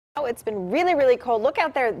Oh, it's been really, really cold. Look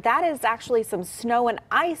out there. That is actually some snow and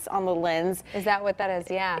ice on the lens. Is that what that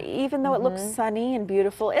is? Yeah. Even though it looks sunny and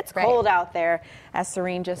beautiful, it's cold out there. As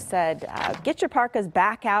Serene just said, get your parkas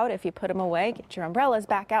back out if you put them away. Get your umbrellas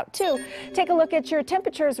back out too. Take a look at your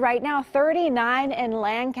temperatures right now. 39 in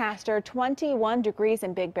Lancaster, 21 degrees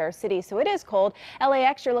in Big Bear City. So it is cold.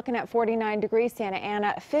 LAX, you're looking at 49 degrees. Santa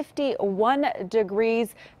Ana, 51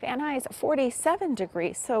 degrees. Van Nuys, 47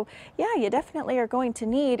 degrees. So yeah, you definitely are going to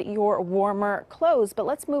need your warmer clothes. But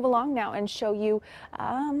let's move along now and show you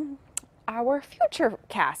our future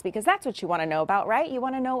cast, because that's what you want to know about, right? You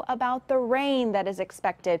want to know about the rain that is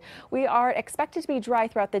expected. We are expected to be dry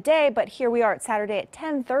throughout the day, but here we are at Saturday at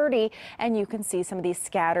 10:30, and you can see some of these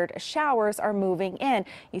scattered showers are moving in.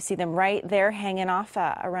 You see them right there hanging off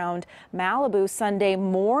around Malibu. Sunday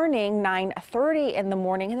morning, 9:30 in the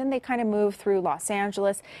morning, and then they kind of move through Los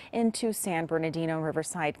Angeles into San Bernardino and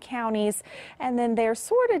Riverside counties, and then they're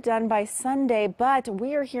sort of done by Sunday. But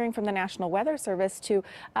we are hearing from the National Weather Service to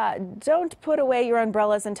don't put away your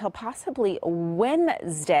umbrellas until possibly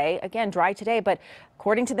Wednesday. Again, dry today, but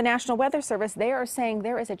according to the National Weather Service, they are saying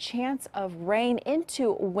there is a chance of rain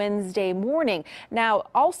into Wednesday morning. Now,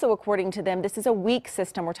 also according to them, this is a weak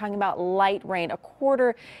system. We're talking about light rain, a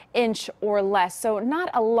quarter inch or less. So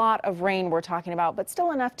not a lot of rain we're talking about, but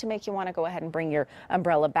still enough to make you want to go ahead and bring your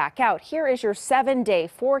umbrella back out. Here is your 7-day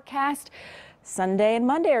forecast. Sunday and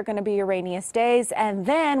Monday are going to be your rainiest days, and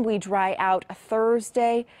then we dry out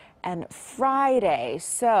Thursday and Friday.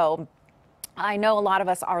 So I know a lot of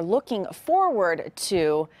us are looking forward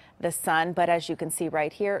to the sun, but as you can see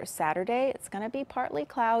right here, Saturday, it's going to be partly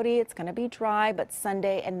cloudy. It's going to be dry, but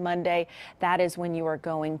Sunday and Monday, that is when you are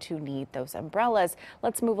going to need those umbrellas.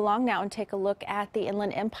 Let's move along now and take a look at the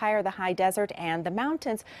Inland Empire, the high desert, and the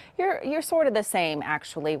mountains. You're sort of the same,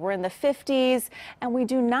 actually. We're in the 50s, and we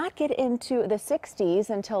do not get into the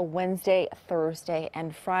 60s until Wednesday, Thursday,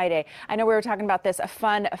 and Friday. I know we were talking about this, a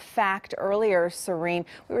fun fact earlier, Serene.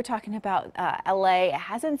 We were talking about LA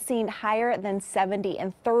hasn't seen higher than 70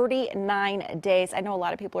 in 39 days. I know a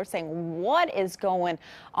lot of people are saying, what is going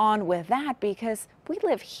on with that? Because we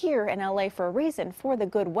live here in LA for a reason, for the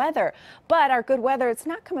good weather. But our good weather, it's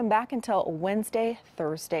not coming back until Wednesday,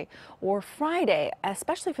 Thursday, or Friday,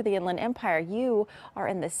 especially for the Inland Empire. You are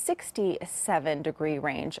in the 67-degree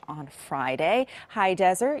range on Friday. High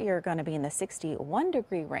desert, you're going to be in the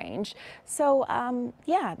 61-degree range. So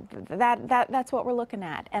yeah, that's what we're looking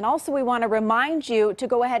at. And also we want to remind you to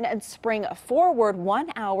go ahead and spring forward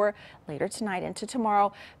 1 hour later tonight into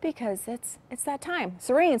tomorrow, because it's that time.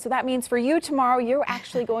 Serene, so that means for you tomorrow, you're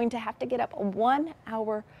actually going to have to get up 1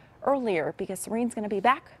 hour earlier, because Serene's going to be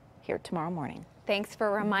back here tomorrow morning. Thanks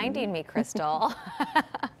for reminding me, Crystal.